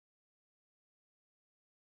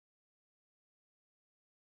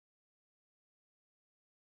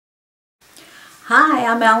Hi,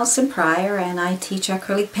 I'm Allison Pryor and I teach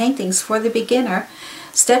acrylic paintings for the beginner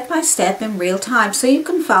step by step in real time so you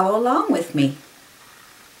can follow along with me.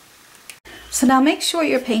 So now make sure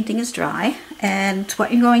your painting is dry, and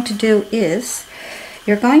what you're going to do is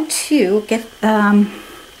you're going to get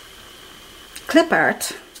clip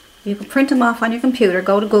art. You can print them off on your computer.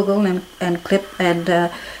 Go to Google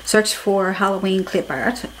and search for Halloween clip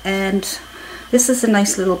art, and this is a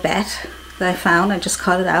nice little bat that I found. I just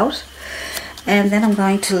cut it out. And then I'm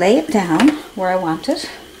going to lay it down where I want it.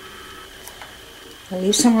 I'll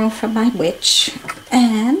leave some room for my witch.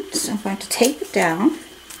 And I'm going to tape it down.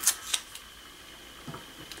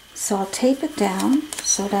 So I'll tape it down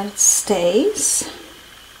so that it stays.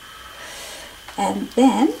 And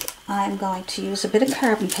then I'm going to use a bit of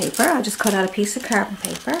carbon paper. I just cut out a piece of carbon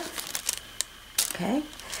paper. Okay.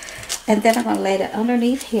 And then I'm going to lay that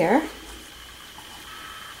underneath here.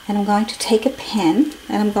 And I'm going to take a pen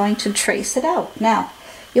and I'm going to trace it out. Now,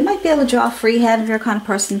 you might be able to draw freehand if you're the kind of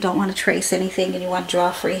person who don't want to trace anything and you want to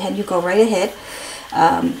draw freehand. You go right ahead.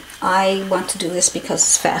 I want to do this because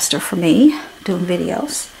it's faster for me doing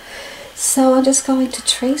videos. So I'm just going to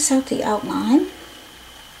trace out the outline.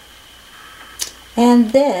 And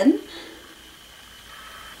then,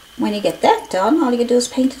 when you get that done, all you can do is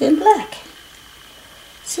paint it in black.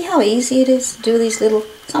 See how easy it is to do these little,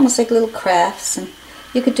 it's almost like little crafts. And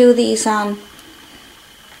you could do these on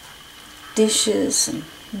dishes and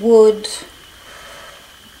wood,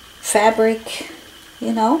 fabric,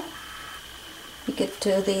 you know. You could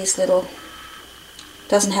do these little,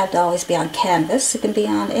 doesn't have to always be on canvas, it can be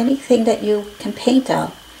on anything that you can paint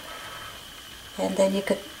on. And then you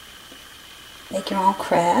could make your own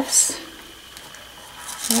crafts.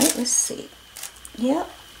 Alright, let's see. Yeah,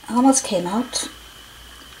 almost came out.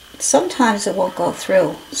 Sometimes it won't go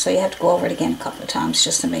through, so you have to go over it again a couple of times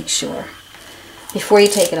just to make sure. Before you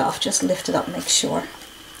take it off, just lift it up and make sure.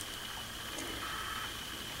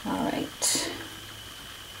 Alright.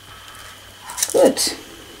 Good.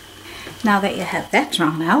 Now that you have that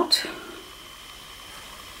drawn out,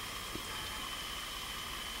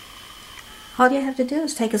 all you have to do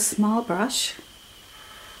is take a small brush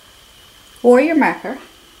or your marker.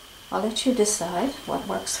 I'll let you decide what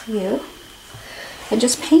works for you. And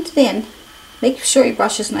just paint it in. Make sure your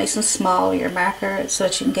brush is nice and small, your marker, so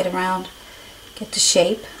that you can get around, get the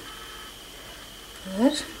shape.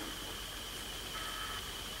 Good.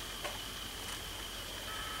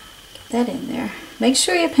 Get that in there. Make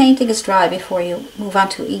sure your painting is dry before you move on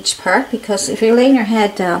to each part, because if you're laying your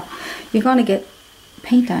head down, you're going to get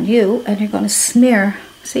paint on you and you're going to smear,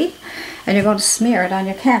 see? And you're going to smear it on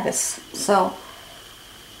your canvas. So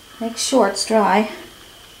make sure it's dry.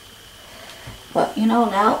 But you know,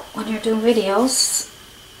 now when you're doing videos,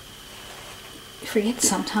 you forget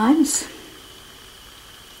sometimes.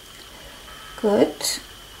 Good.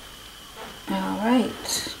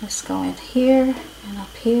 Alright, let's go in here and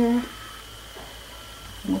up here.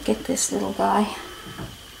 And we'll get this little guy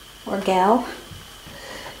or gal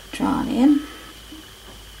drawn in.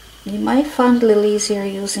 You might find it a little easier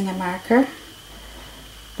using a marker,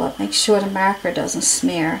 but make sure the marker doesn't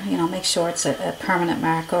smear. You know, make sure it's a permanent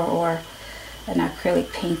marker or an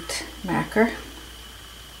acrylic paint marker.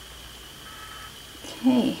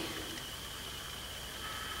 Okay.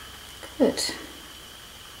 Good.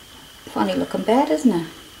 Funny looking bat, isn't it?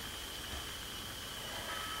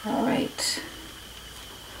 Alright.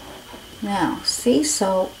 Now, see,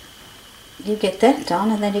 so you get that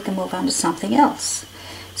done and then you can move on to something else.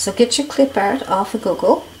 So get your clip art off of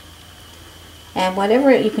Google. And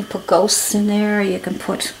whatever, you can put ghosts in there, you can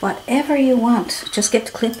put whatever you want. Just get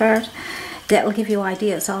the clip art. That will give you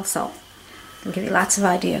ideas also. It'll give you lots of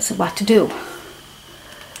ideas of what to do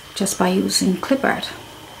just by using clip art.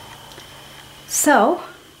 So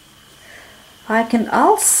I can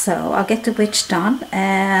also, I'll get the witch done,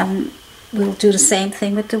 and we'll do the same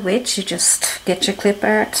thing with the witch. You just get your clip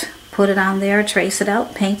art, put it on there, trace it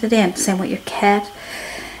out, paint it in. Same with your cat.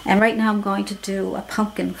 And right now I'm going to do a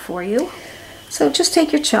pumpkin for you. So just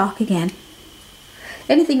take your chalk again.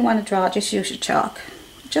 Anything you want to draw, just use your chalk.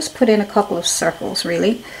 Just put in a couple of circles,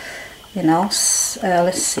 really. You know,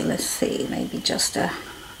 let's see, maybe just a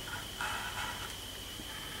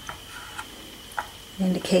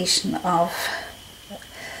indication of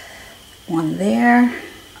one there,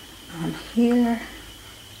 one here,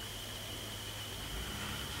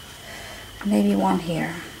 maybe one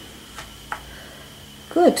here.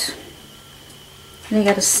 Good. And you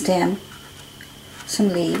got a stem, some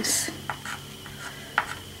leaves,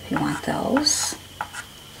 if you want those.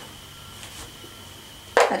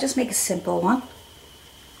 I'll just make a simple one.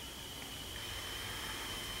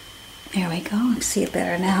 There we go. I see it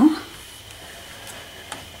better now.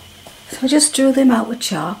 So I just drew them out with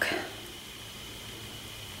chalk.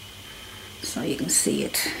 So you can see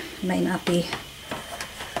it. It may not be.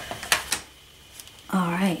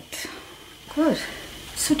 Alright, good.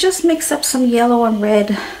 So just mix up some yellow and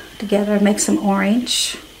red together and make some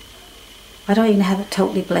orange. I don't even have it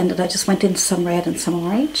totally blended. I just went into some red and some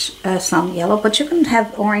orange, some yellow, but you can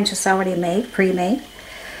have orange that's already made, pre-made.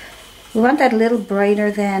 We want that a little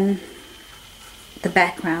brighter than the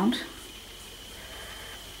background.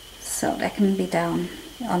 So that can be down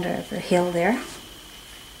under the hill there.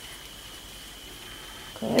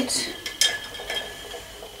 Good.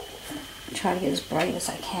 Try to get as bright as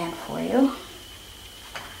I can for you.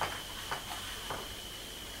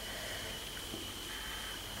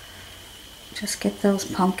 Just get those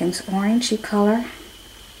pumpkins orangey color.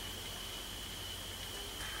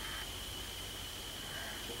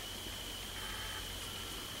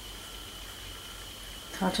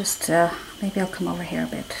 So I'll just, maybe I'll come over here a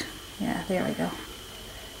bit. Yeah, there we go.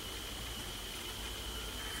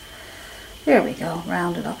 There we go,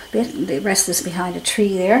 round it up a bit. The rest is behind a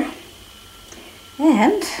tree there.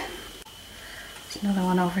 And there's another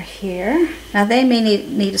one over here. Now they may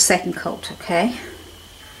need a second coat, okay?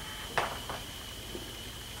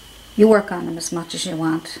 You work on them as much as you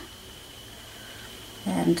want.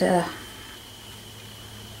 And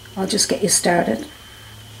I'll just get you started.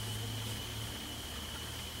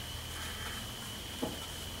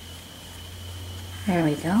 There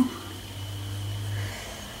we go.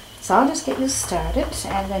 So I'll just get you started,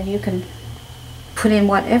 and then you can put in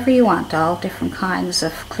whatever you want, all different kinds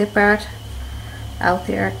of clip art out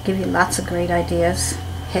there. Give you lots of great ideas.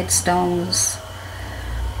 Headstones,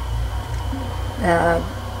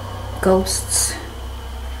 ghosts,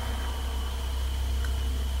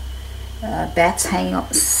 bats hanging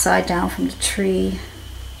upside down from the tree.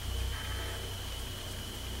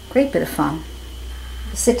 Great bit of fun.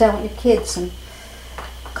 You sit down with your kids and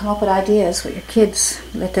come up with ideas with your kids.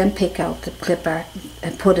 Let them pick out the clip art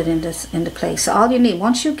and put it into place. So all you need,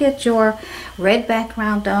 once you get your red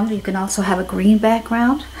background done, you can also have a green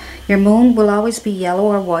background. Your moon will always be yellow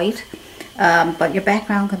or white, but your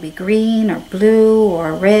background can be green or blue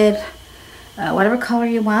or red, whatever color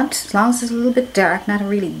you want, as long as it's a little bit dark, not a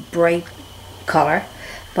really bright color.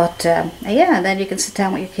 But yeah, and then you can sit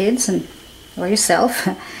down with your kids and or yourself,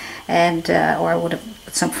 and or with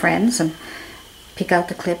some friends, and pick out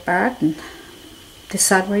the clip art and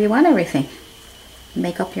decide where you want everything.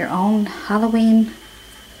 Make up your own Halloween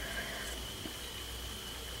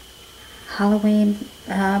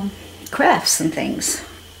crafts and things.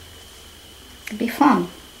 It'd be fun.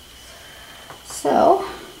 So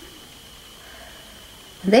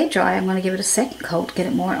when they dry, I'm going to give it a second coat, get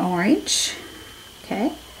it more orange.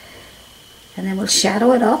 Okay, and then we'll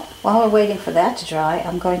shadow it up. While we're waiting for that to dry,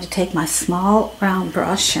 I'm going to take my small round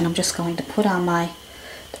brush and I'm just going to put on the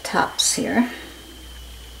tops here,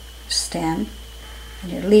 stem,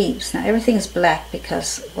 and your leaves. Now everything is black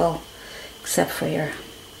because, well, except for your,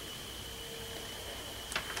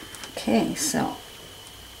 okay, so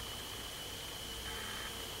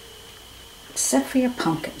except for your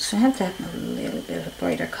pumpkins. So have that in a little bit of a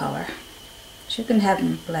brighter color. So you can have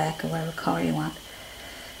them black or whatever color you want.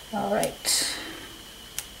 Alright,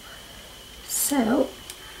 so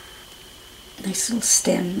nice little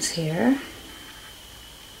stems here.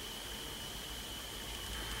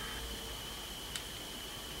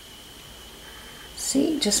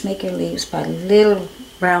 See, just make your leaves by little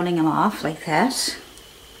rounding them off like that.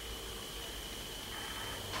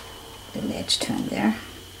 Little edge to them there.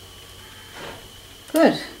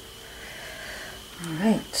 Good.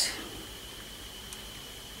 Alright.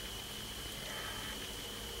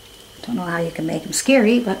 Don't know how you can make them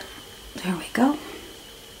scary, but there we go.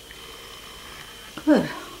 Good.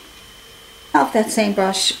 Off that same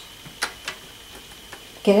brush,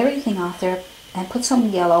 get everything off there and put some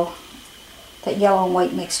yellow, that yellow and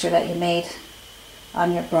white mixture that you made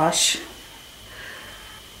on your brush.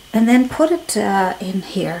 And then put it in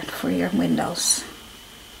here for your windows.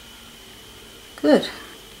 Good.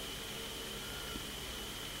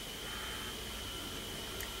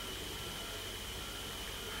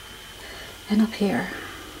 And up here.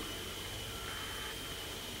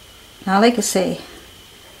 Now, like I say,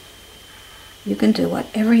 you can do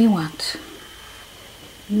whatever you want.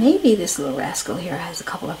 Maybe this little rascal here has a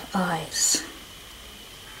couple of eyes.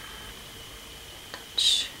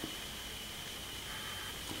 Touch.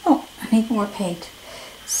 Oh, I need more paint.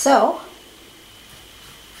 So,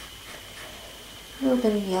 a little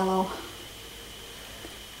bit of yellow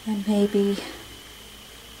and maybe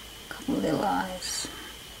a couple of little eyes.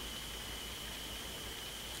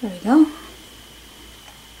 There we go.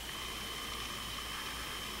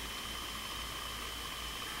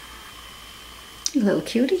 She's a little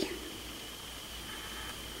cutie.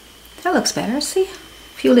 That looks better, see? A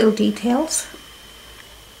few little details.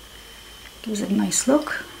 Gives it a nice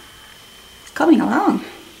look. It's coming along.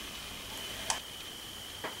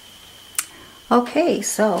 Okay,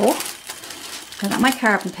 so I got my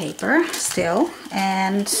carbon paper still,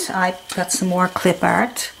 and I got some more clip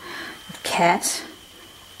art with cat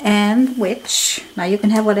and witch. Now you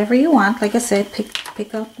can have whatever you want. Like I said,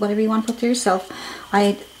 pick up whatever you want to put to yourself.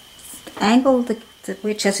 I angled the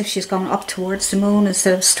witch as if she's going up towards the moon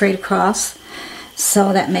instead of straight across.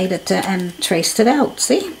 So that made it, and traced it out,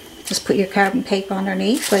 see? Just put your carbon paper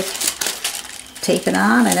underneath, like tape it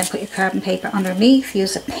on, and then put your carbon paper underneath.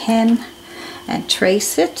 Use a pen and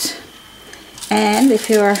trace it. And if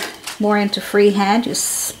you're more into freehand,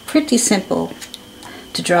 it's pretty simple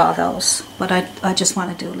to draw those. But I just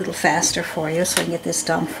want to do a little faster for you so I can get this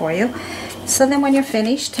done for you. So then when you're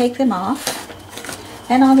finished, take them off.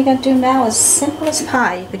 And all you got to do now is simple as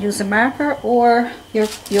pie. You could use a marker or your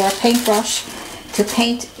paintbrush to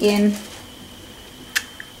paint in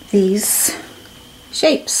these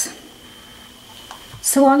shapes.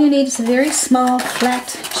 So all you need is a very small flat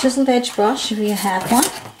chiseled edge brush if you have one.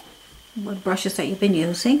 What brushes that you've been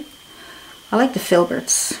using. I like the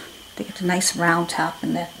Filberts. They get a nice round top,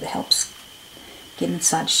 and that helps get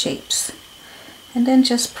inside shapes. And then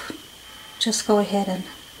just go ahead and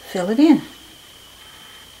fill it in.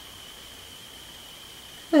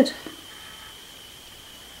 Good.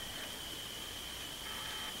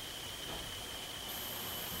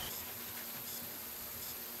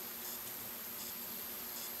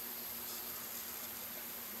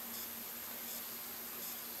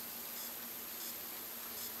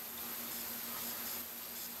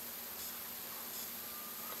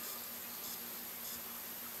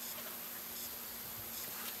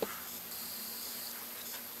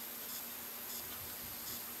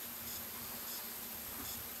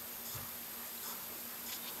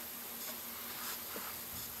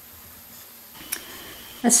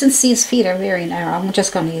 And since these feet are very narrow, I'm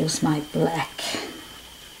just going to use my black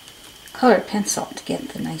colored pencil to get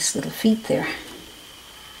the nice little feet there.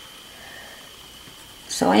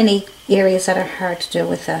 So any areas that are hard to do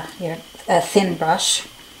with a thin brush,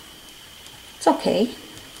 it's okay.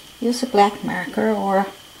 Use a black marker or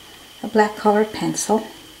a black colored pencil.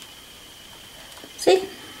 See?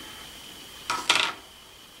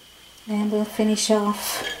 And we'll finish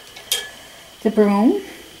off the broom.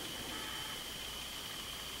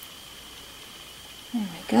 There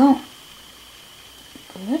we go.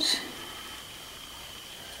 Good.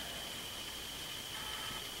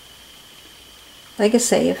 Like I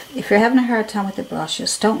say, if you're having a hard time with the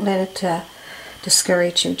brushes, don't let it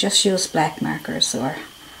discourage you. Just use black markers,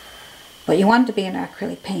 but you want it to be an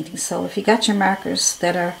acrylic painting. So if you got your markers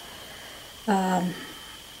that are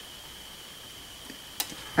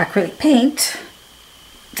acrylic paint,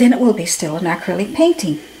 then it will be still an acrylic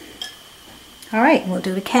painting. Alright, we'll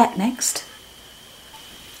do the cat next.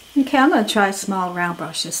 Okay, I'm going to try a small round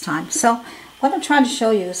brush this time. So what I'm trying to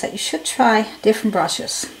show you is that you should try different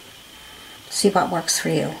brushes. See what works for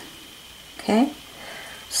you. Okay?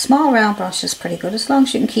 Small round brush is pretty good as long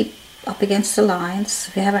as you can keep up against the lines.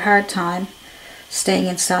 If you have a hard time staying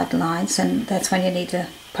inside the lines, and that's when you need to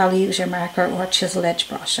probably use your marker or chisel edge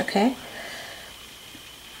brush, okay?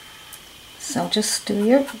 So just do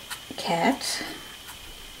your cat.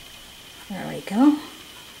 There we go.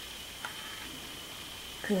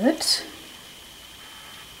 Good.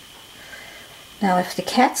 Now if the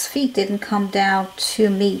cat's feet didn't come down to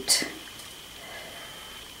meet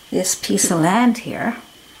this piece of land here,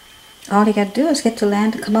 all you got to do is get the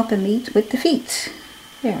land to come up and meet with the feet.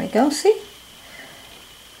 There we go, see?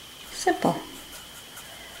 Simple.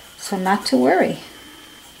 So not to worry.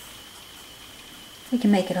 We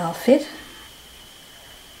can make it all fit.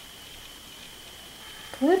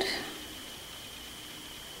 Good.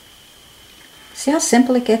 See how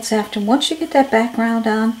simple it gets after. Once you get that background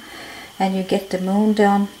on and you get the moon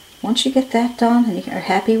done, once you get that done and you are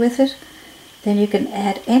happy with it, then you can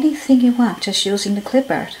add anything you want just using the clip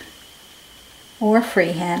art. Or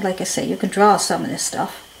freehand, like I say, you can draw some of this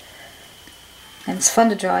stuff. And it's fun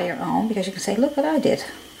to draw your own because you can say, look what I did,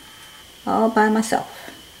 all by myself.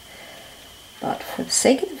 But for the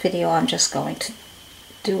sake of the video, I'm just going to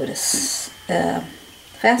do it as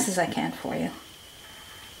fast as I can for you.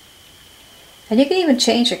 And you can even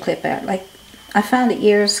change your clip art. Like, I found the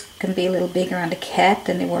ears can be a little bigger on the cat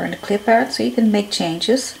than they were in the clip art, so you can make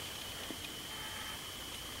changes.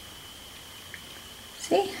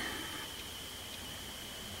 See?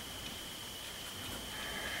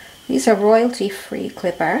 These are royalty-free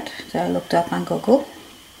clip art that I looked up on Google.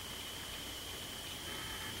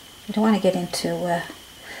 You don't want to get into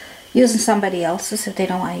using somebody else's if they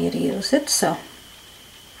don't want you to use it. So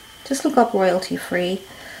just look up royalty free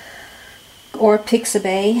or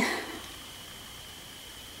Pixabay.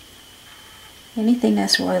 Anything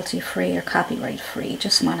that's royalty free or copyright free.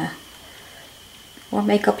 Just want to, or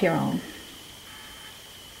make up your own.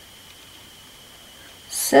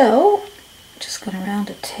 So just going to round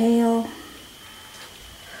the tail.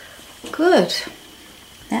 Good.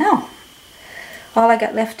 Now, all I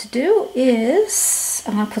got left to do is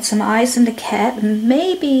I'm going to put some eyes in the cat, and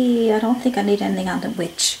maybe, I don't think I need anything on the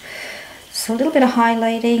witch. So a little bit of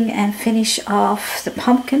highlighting and finish off the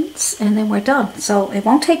pumpkins, and then we're done. So it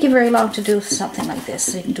won't take you very long to do something like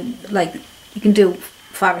this. So you can do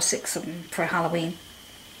 5 or 6 of them for Halloween.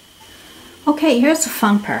 Okay, here's the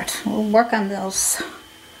fun part. We'll work on those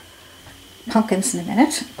pumpkins in a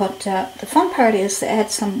minute, but the fun part is to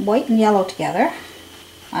add some white and yellow together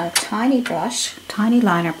on a tiny brush, tiny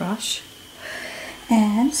liner brush,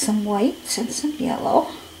 and some white and some yellow.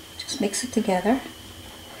 Just mix it together,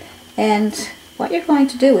 and what you're going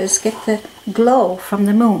to do is get the glow from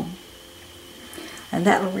the moon, and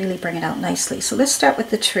that will really bring it out nicely. So let's start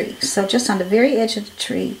with the tree. So just on the very edge of the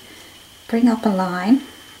tree, bring up a line,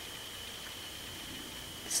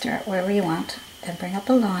 start wherever you want, and bring up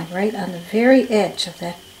a line right on the very edge of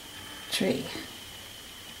that tree.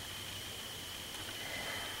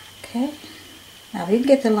 Okay, now if you can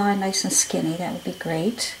get the line nice and skinny, that would be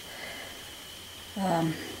great.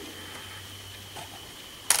 Alright,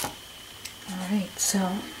 so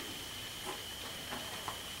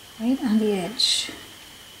right on the edge.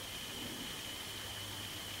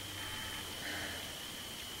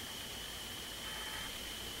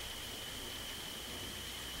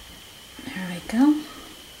 There we go.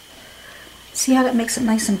 See how that makes it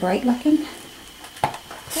nice and bright looking?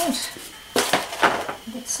 Good.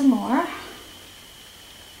 Get some more.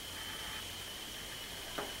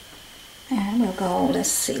 And we'll go, let's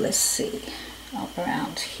see, up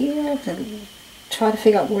around here. Then try to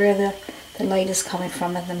figure out where the light is coming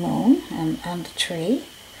from of the moon and on the tree.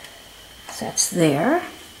 So that's there.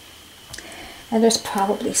 And there's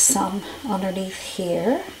probably some underneath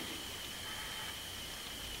here.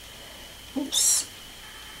 Oops.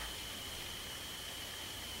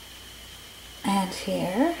 And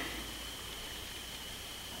here.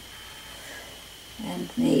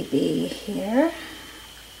 And maybe here.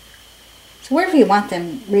 So wherever you want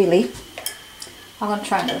them, really. I'm going to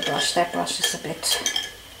try another brush. That brush is a bit,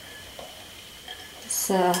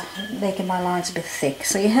 it's making my lines a bit thick.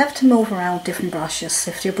 So you have to move around different brushes.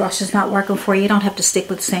 If your brush is not working for you, you don't have to stick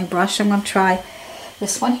with the same brush. I'm going to try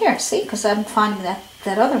this one here. See, because I'm finding that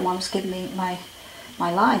that other one is giving me, my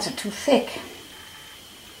lines are too thick.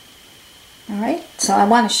 Alright, so I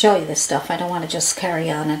want to show you this stuff. I don't want to just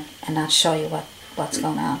carry on and not show you what's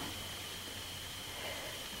going on,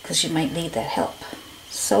 because you might need that help.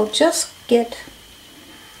 So just get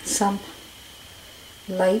some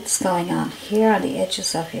lights going on here on the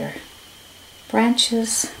edges of your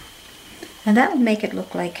branches, and that will make it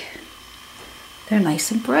look like they're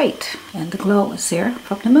nice and bright and the glow is there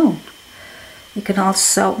from the moon. You can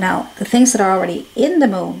also, now the things that are already in the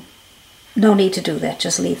moon, no need to do that,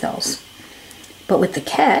 just leave those. But with the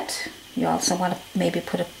cat, you also want to maybe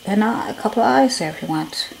put a couple of eyes there if you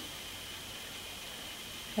want.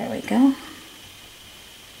 There we go.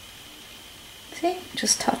 See,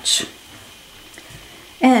 just touch.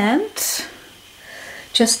 And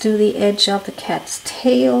just do the edge of the cat's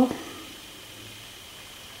tail,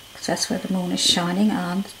 because that's where the moon is shining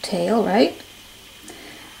on the tail, right?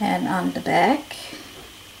 And on the back,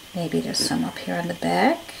 maybe there's some up here on the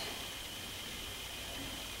back.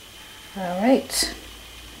 Alright,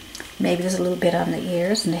 maybe there's a little bit on the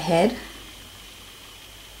ears and the head.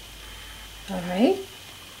 Alright,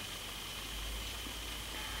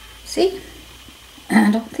 see?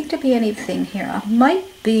 I don't think there'll be anything here.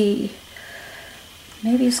 Might be,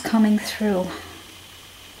 maybe it's coming through.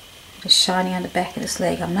 It's shining on the back of this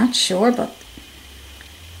leg. I'm not sure, but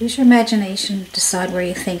use your imagination, decide where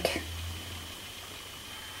you think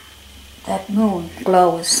that moon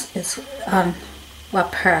glow is on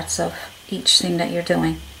what parts of each thing that you're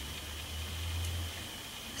doing.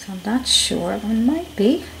 So I'm not sure, but it might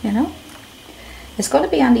be, you know. It's going to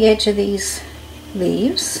be on the edge of these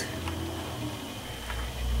leaves.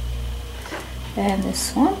 And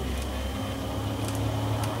this one.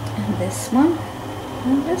 And this one.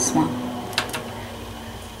 And this one.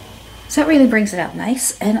 So that really brings it out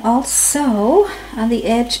nice. And also on the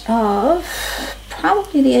edge of,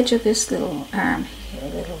 probably the edge of this little arm here,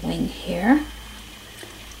 little wing here.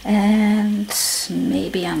 And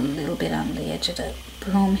maybe on a little bit on the edge of the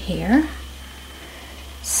broom here.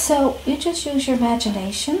 So you just use your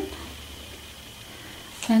imagination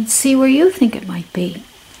and see where you think it might be.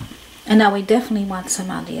 And now we definitely want some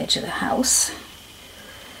on the edge of the house.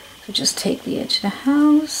 So just take the edge of the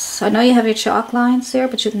house. I know you have your chalk lines there,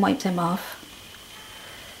 but you can wipe them off.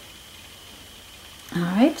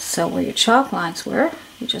 Alright, so where your chalk lines were,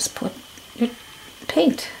 you just put your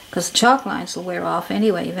paint, because the chalk lines will wear off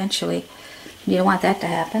anyway eventually. You don't want that to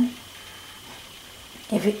happen.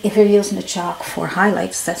 If you're using the chalk for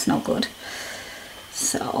highlights, that's no good.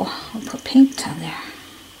 So we'll put paint on there.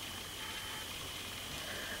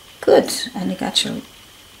 Good, and you got your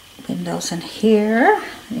windows in here,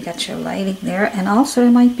 and you got your lighting there, and also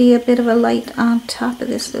there might be a bit of a light on top of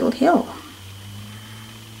this little hill.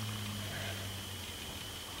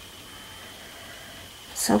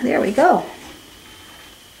 So there we go.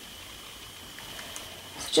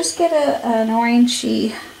 So just get an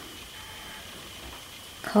orangey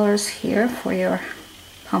colors here for your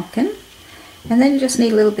pumpkin, and then you just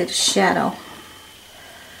need a little bit of shadow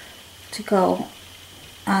to go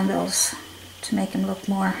on those to make them look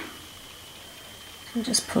more. So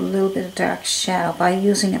just put a little bit of dark shadow by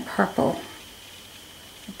using a purple,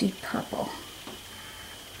 a deep purple.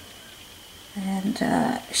 And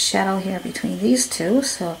shadow here between these two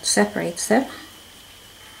so it separates them.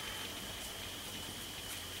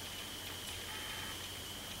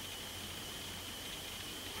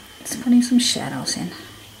 Just putting some shadows in.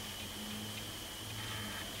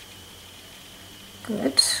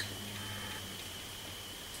 Good.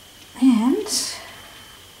 And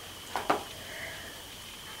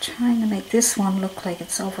trying to make this one look like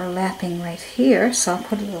it's overlapping right here, so I'll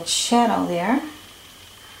put a little shadow there.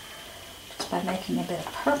 By making a bit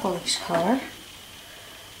of purplish color,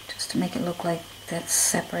 just to make it look like that's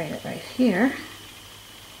separated right here,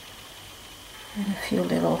 and a few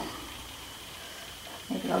little,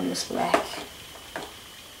 maybe I'll use black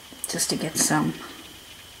just to get some.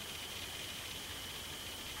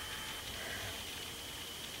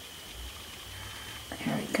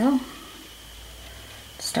 There we go.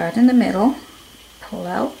 Start in the middle, pull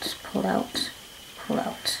out, pull out, pull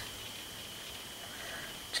out.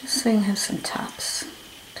 Just so you have some tops.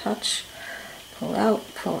 Touch, pull out,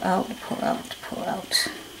 pull out, pull out, pull out.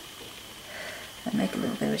 And make a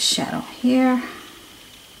little bit of a shadow here.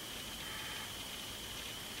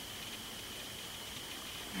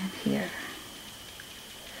 And here.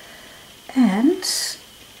 And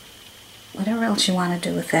whatever else you want to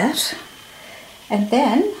do with that. And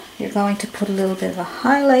then you're going to put a little bit of a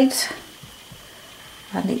highlight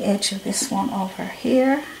on the edge of this one over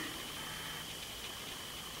here.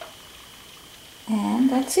 And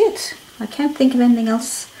that's it. I can't think of anything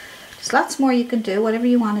else. There's lots more you can do, whatever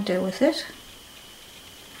you want to do with it.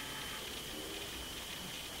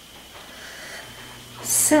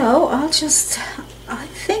 So I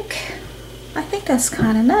think that's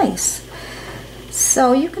kind of nice.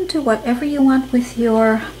 So you can do whatever you want with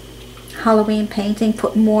your Halloween painting.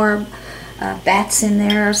 Put more bats in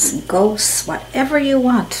there, some ghosts, whatever you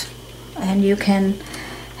want. And you can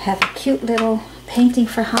have a cute little painting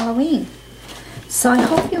for Halloween. So I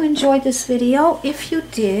hope you enjoyed this video. If you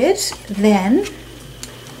did, then,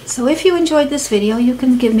 so if you enjoyed this video, you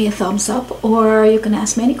can give me a thumbs up, or you can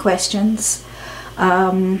ask me any questions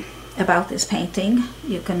about this painting.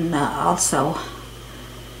 You can also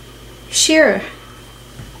share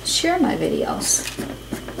my videos.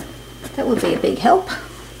 That would be a big help.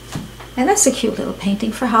 And that's a cute little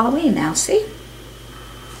painting for Halloween now, see?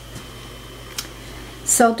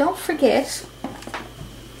 So don't forget,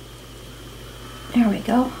 there we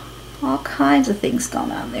go, all kinds of things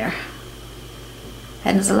going on there.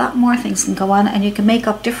 And there's a lot more things can go on, and you can make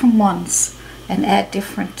up different ones and add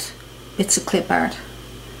different bits of clip art.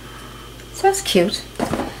 So that's cute.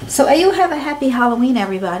 So you have a happy Halloween,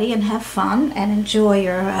 everybody, and have fun and enjoy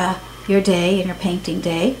your day and your painting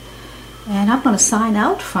day. And I'm going to sign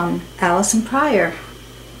out from Allison Prior.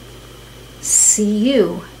 See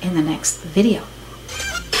you in the next video.